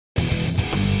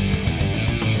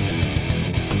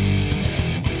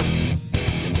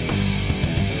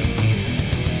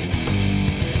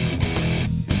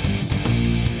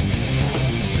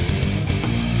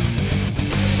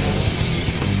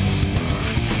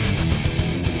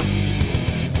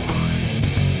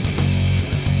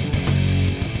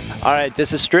All right,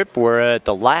 this is Strip. We're at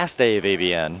the last day of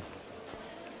AVN.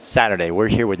 Saturday. We're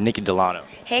here with Nikki Delano.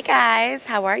 Hey guys,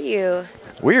 how are you?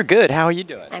 We're good. How are you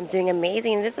doing? I'm doing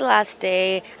amazing. It is the last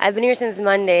day. I've been here since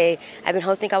Monday. I've been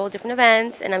hosting a couple of different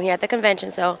events, and I'm here at the convention,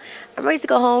 so I'm ready to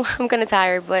go home. I'm kind of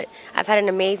tired, but I've had an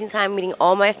amazing time meeting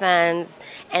all my fans,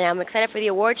 and I'm excited for the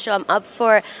award show. I'm up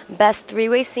for Best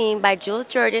Three-Way Scene by Jules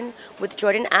Jordan with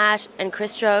Jordan Ash and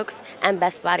Chris Strokes, and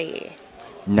Best Body.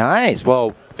 Nice.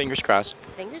 Well, fingers crossed.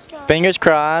 Fingers crossed. Fingers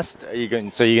crossed. So you're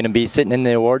going to be sitting in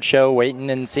the award show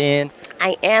waiting and seeing?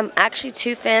 I am. Actually,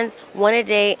 two fans won a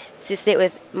date to sit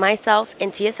with myself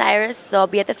and Tia Cyrus, so I'll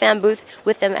be at the fan booth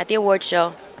with them at the award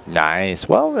show. Nice.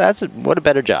 Well, what a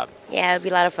better job. Yeah, it'll be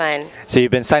a lot of fun. So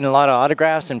you've been signing a lot of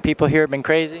autographs and people here have been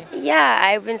crazy? Yeah,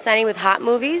 I've been signing with Hot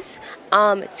Movies,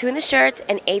 Two in the Shirts,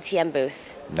 and ATM booth.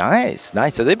 Nice,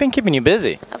 nice. So they've been keeping you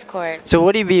busy. Of course. So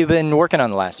what have you been working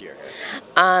on the last year?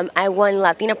 I won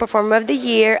Latina Performer of the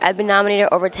Year. I've been nominated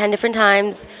over 10 different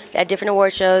times at different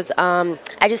award shows. I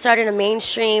just started a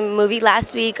mainstream movie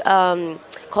last week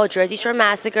called Jersey Shore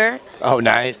Massacre. Oh,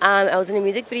 nice. I was in a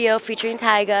music video featuring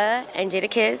Tyga and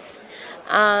Jada Kiss.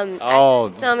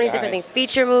 Oh, so many different things.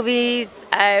 Feature movies.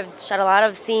 I've shot a lot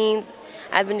of scenes.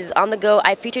 I've been just on the go.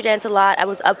 I feature dance a lot. I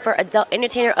was up for Adult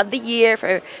Entertainer of the Year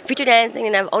for feature dancing,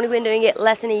 and I've only been doing it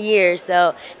less than a year.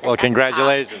 So, well,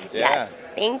 congratulations. Yeah. Yes,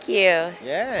 thank you.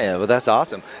 Yeah, well, that's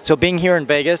awesome. So being here in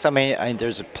Vegas, I mean,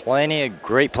 there's plenty of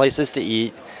great places to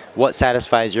eat. What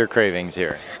satisfies your cravings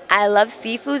here? I love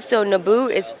seafood, so Naboo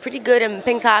is pretty good, and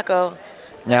Pink Taco.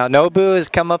 Now, Nobu has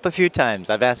come up a few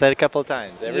times. I've asked that a couple of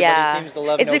times. Everybody seems to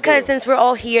love It's Nobu. Because since we're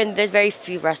all here and there's very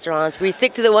few restaurants, we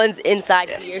stick to the ones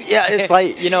inside here. Yeah, it's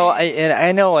like, you know,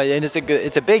 I know, and it's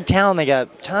a big town. They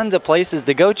got tons of places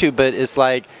to go to, but it's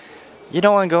like, you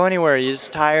don't want to go anywhere. You're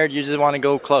just tired. You just want to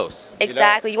go close.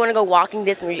 Exactly. You want to go walking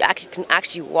distance where you can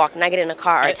actually walk, not get in a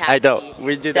car or a taxi. I know.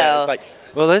 We do that. It's like,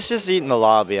 well, let's just eat in the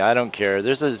lobby. I don't care.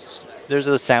 There's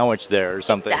a sandwich there or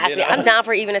something. Exactly. You know? I'm down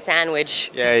for even a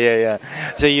sandwich. Yeah.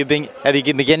 So have you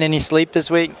been getting any sleep this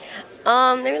week?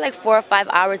 Maybe like 4 or 5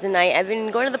 hours a night. I've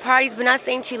been going to the parties, but not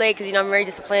staying too late because I'm very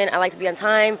disciplined. I like to be on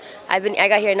time. I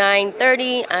got here at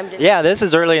 9:30. Yeah, this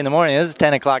is early in the morning. This is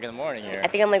 10 o'clock in the morning here. I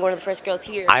think I'm like one of the first girls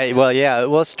here.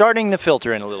 Well, starting to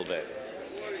filter in a little bit.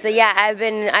 So yeah, I've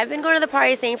been going to the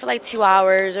party staying for like 2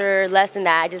 hours or less than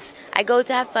that. I go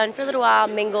to have fun for a little while,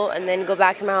 mingle, and then go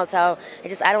back to my hotel.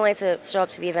 I don't like to show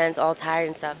up to the events all tired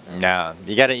and stuff. So. No,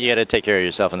 you gotta take care of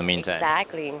yourself in the meantime.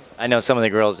 Exactly. I know some of the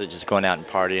girls are just going out and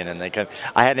partying, and they come.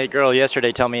 I had a girl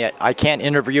yesterday tell me I can't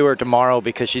interview her tomorrow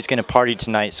because she's gonna party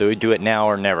tonight, so we do it now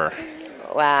or never.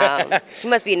 Wow. She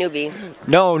must be a newbie.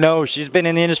 No, she's been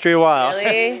in the industry a while.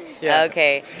 Really? Yeah.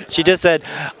 Okay. She just said,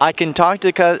 I can talk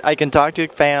to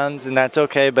fans, and that's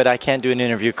okay, but I can't do an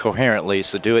interview coherently,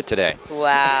 so do it today.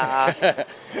 Wow.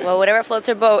 Well, whatever floats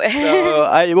her boat. So,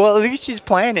 well, at least she's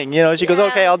planning. You know, she goes,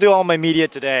 okay, I'll do all my media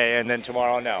today, and then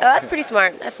tomorrow, no. Oh, that's pretty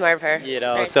smart. That's smart of her. You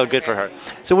know, so good for her.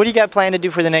 So what do you got planned to do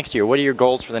for the next year? What are your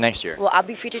goals for the next year? Well, I'll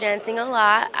be feature dancing a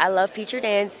lot. I love feature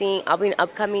dancing. I'll be in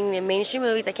upcoming mainstream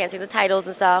movies. I can't say the titles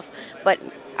and stuff, but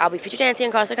I'll be feature dancing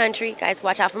across the country. Guys,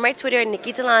 watch out for my Twitter,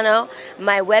 Nikki Delano.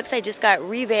 My website just got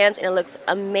revamped, and it looks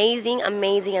amazing,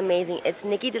 amazing, amazing. It's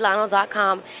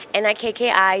NikkiDelano.com,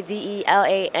 NIKKIDELANO.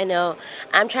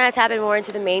 I'm trying to tap in more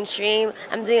into the mainstream.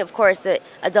 I'm doing, of course, the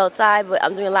adult side, but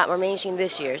I'm doing a lot more mainstream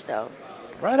this year, so.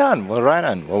 Right on. Well, right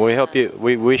on. Well,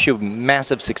 we wish you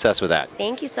massive success with that.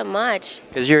 Thank you so much.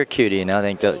 Because you're a cutie, and I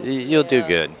think you'll do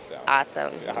good. So.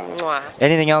 Awesome. Mwah.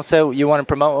 Anything else that you want to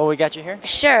promote while we got you here?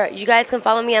 Sure. You guys can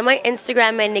follow me on my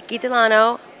Instagram at Nikki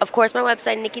Delano. Of course, my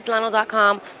website,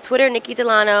 NikkiDelano.com. Twitter, Nikki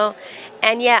Delano.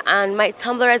 And yeah, on my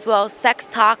Tumblr as well, Sex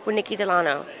Talk with Nikki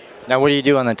Delano. Now, what do you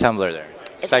do on the Tumblr there?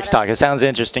 Sex Talk. It sounds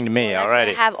interesting to me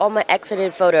already. I have all my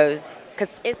X-rated photos.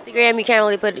 Because Instagram, you can't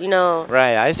really put,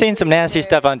 Right. I've seen some nasty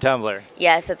stuff on Tumblr.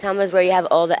 Yeah, so Tumblr is where you have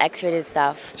all the X-rated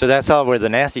stuff. So that's all where the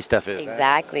nasty stuff is.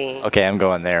 Exactly. Huh? Okay, I'm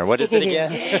going there. What is it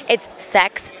again? It's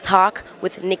Sex Talk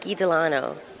with Nikki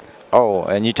Delano. Oh,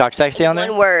 and you talk sexy on there?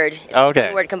 One word. It's okay.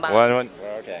 One word combined. One.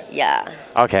 Okay. Yeah.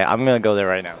 Okay, I'm gonna go there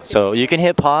right now. So you can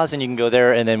hit pause and you can go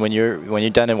there, and then when you're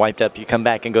done and wiped up, you come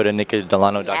back and go to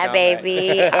NikkiDelano.com. Yeah,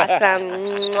 baby. Right? Awesome.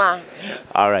 Mwah.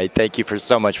 All right. Thank you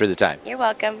so much for the time. You're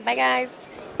welcome. Bye, guys.